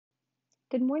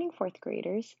Good morning, fourth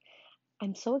graders.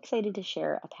 I'm so excited to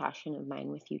share a passion of mine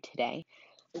with you today.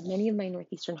 As many of my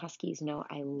Northeastern Huskies know,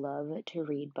 I love to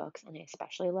read books, and I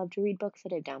especially love to read books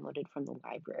that I've downloaded from the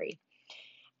library.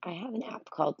 I have an app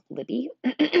called Libby,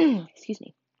 excuse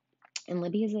me, and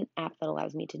Libby is an app that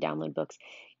allows me to download books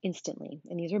instantly.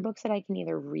 And these are books that I can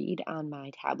either read on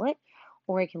my tablet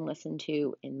or I can listen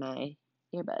to in my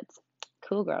earbuds.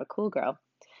 Cool girl, cool girl.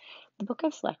 The book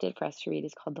I've selected for us to read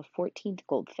is called The 14th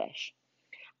Goldfish.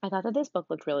 I thought that this book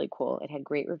looked really cool. It had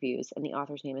great reviews, and the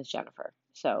author's name is Jennifer,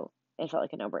 so it felt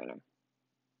like a no-brainer.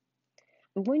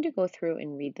 I'm going to go through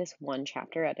and read this one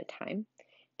chapter at a time.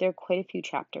 There are quite a few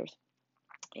chapters.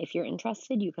 If you're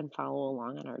interested, you can follow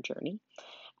along on our journey,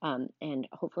 and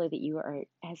hopefully that you are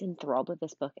as enthralled with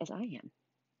this book as I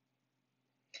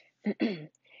am.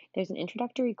 There's an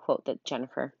introductory quote that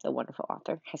Jennifer, the wonderful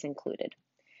author, has included,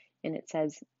 and it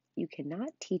says, "You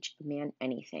cannot teach a man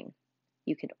anything.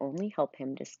 You can only help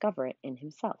him discover it in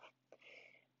himself."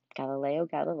 Galileo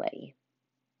Galilei.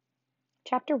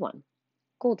 Chapter 1.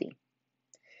 Goldie.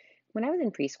 When I was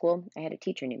in preschool, I had a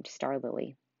teacher named Star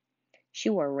Lily. She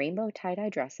wore rainbow tie-dye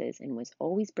dresses and was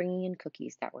always bringing in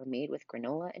cookies that were made with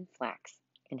granola and flax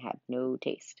and had no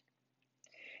taste.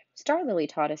 Star Lily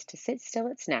taught us to sit still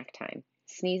at snack time,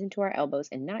 sneeze into our elbows,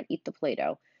 and not eat the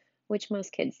Play-Doh, which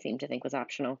most kids seemed to think was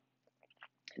optional.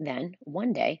 Then,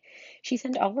 one day, she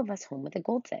sent all of us home with a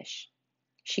goldfish.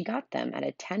 She got them at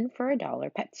a 10 for $1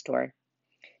 pet store.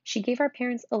 She gave our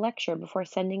parents a lecture before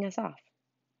sending us off.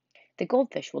 "The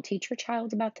goldfish will teach your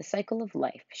child about the cycle of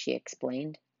life," she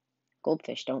explained.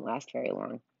 Goldfish don't last very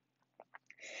long.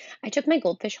 I took my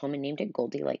goldfish home and named it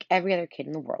Goldie like every other kid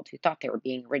in the world who thought they were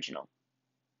being original.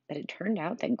 But it turned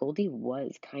out that Goldie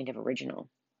was kind of original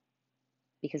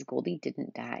because Goldie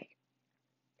didn't die.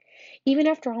 Even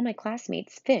after all my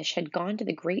classmates' fish had gone to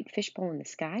the great fishbowl in the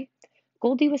sky,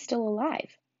 Goldie was still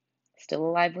alive. Still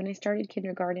alive when I started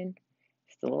kindergarten,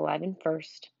 still alive in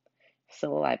first,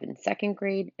 still alive in second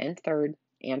grade and third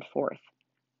and fourth.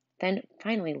 Then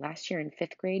finally, last year in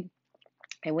fifth grade,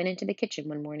 I went into the kitchen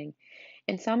one morning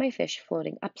and saw my fish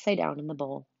floating upside down in the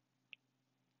bowl.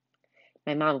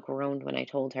 My mom groaned when I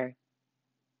told her.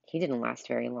 "He didn't last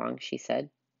very long," she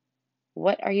said.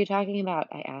 "What are you talking about?"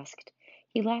 I asked.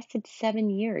 "He lasted 7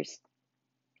 years."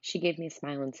 She gave me a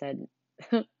smile and said,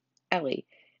 "Ellie,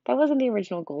 that wasn't the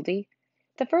original Goldie.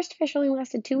 The first fish only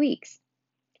lasted 2 weeks.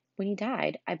 When he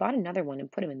died, I bought another one and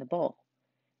put him in the bowl.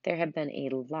 There have been a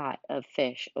lot of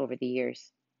fish over the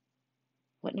years."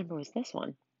 "What number was this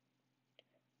one?"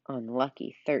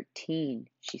 "Unlucky 13,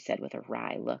 she said with a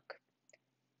wry look.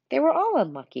 "They were all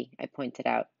unlucky," I pointed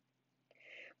out.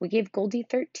 We gave Goldie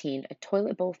 13 a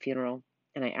toilet bowl funeral,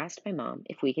 and I asked my mom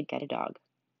if we could get a dog.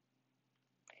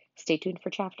 Stay tuned for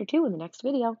chapter 2 in the next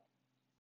video.